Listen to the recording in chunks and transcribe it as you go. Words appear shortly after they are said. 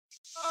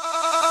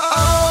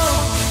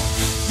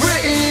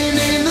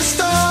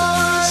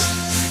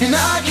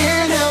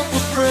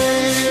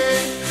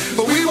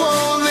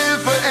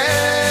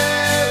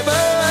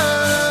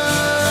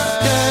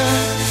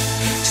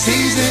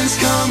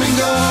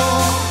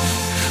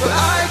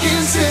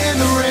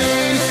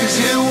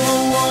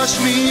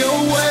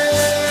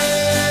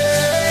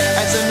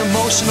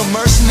professional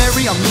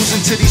mercenary, I'm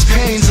losing to these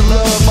pains of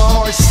love. My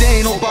heart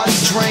stained, whole body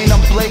drained,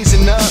 I'm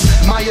blazing up.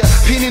 My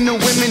opinion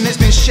of women has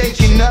been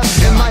shaken up,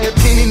 and my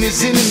opinion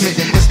is intimate,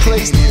 it's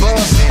placed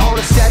above all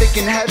the static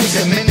and habits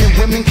that men and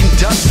women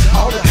conduct,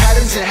 all the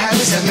patterns and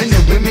habits that men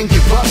and women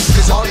give up.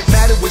 Cause all that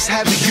mattered was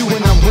having you,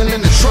 and I'm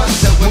willing to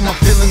trust that when my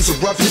feelings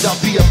erupted, I'll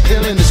be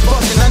appealing as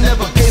fuck. And I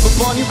never gave up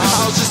on you,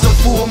 I was just a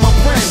fool with my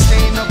friends,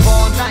 staying up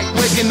all night,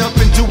 waking up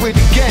and do it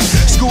again.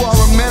 School, I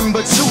remember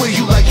two of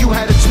you like you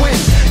had a twin.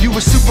 You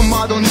were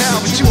supermodel now,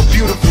 but you were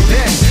beautiful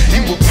then.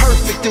 You were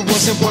perfect, it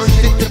wasn't worth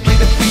it to play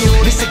the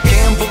field. It's a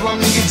gamble, I'm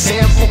the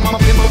example, my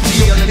pimple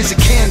deal. It's a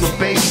candle,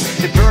 baby,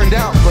 it burned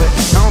out, but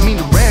I don't mean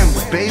to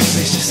ramble, baby.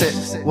 It's just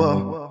that,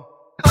 well,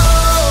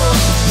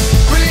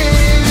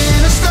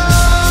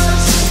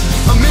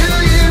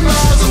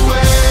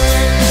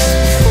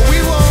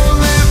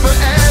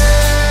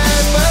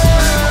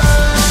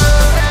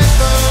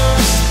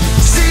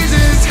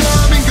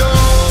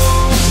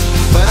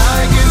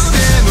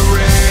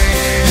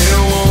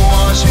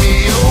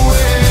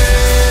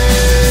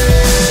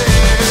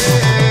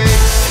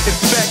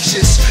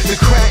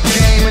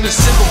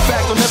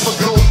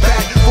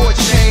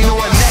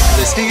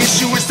 the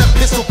issue is the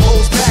pistol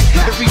pulls back.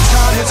 Every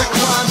time there's a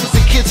crime, cause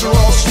the kids are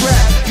all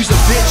strapped. You's a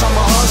bitch, I'm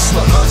a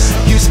hustler.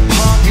 You's a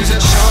punk, you's a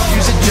chump,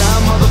 you's a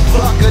dumb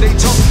motherfucker. They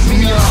told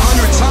me 100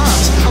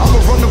 times I'm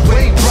a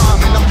runaway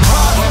rhyme, and I'm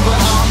proud, but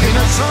I'm in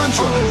a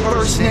tundra.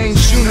 First name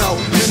Juno,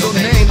 middle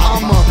name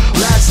I'ma,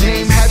 last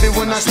name Habit.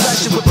 When I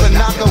slash it with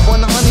Banaka,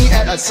 one honey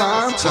at a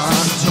time.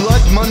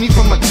 Blood money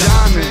from a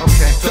diamond.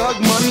 Thug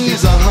money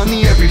is a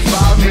honey every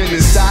 5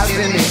 minutes. Dive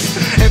in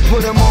it and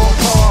put them on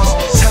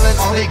pause, telling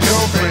all their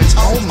girlfriends,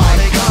 oh my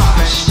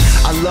gosh,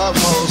 I love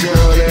hoes,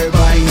 girl,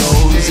 everybody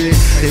knows it.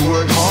 They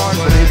work hard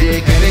for their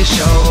dick and it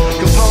shows.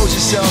 Compose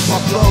yourself, my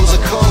flows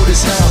are cold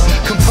as hell.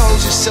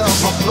 Compose yourself,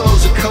 my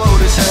flows are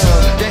cold as hell.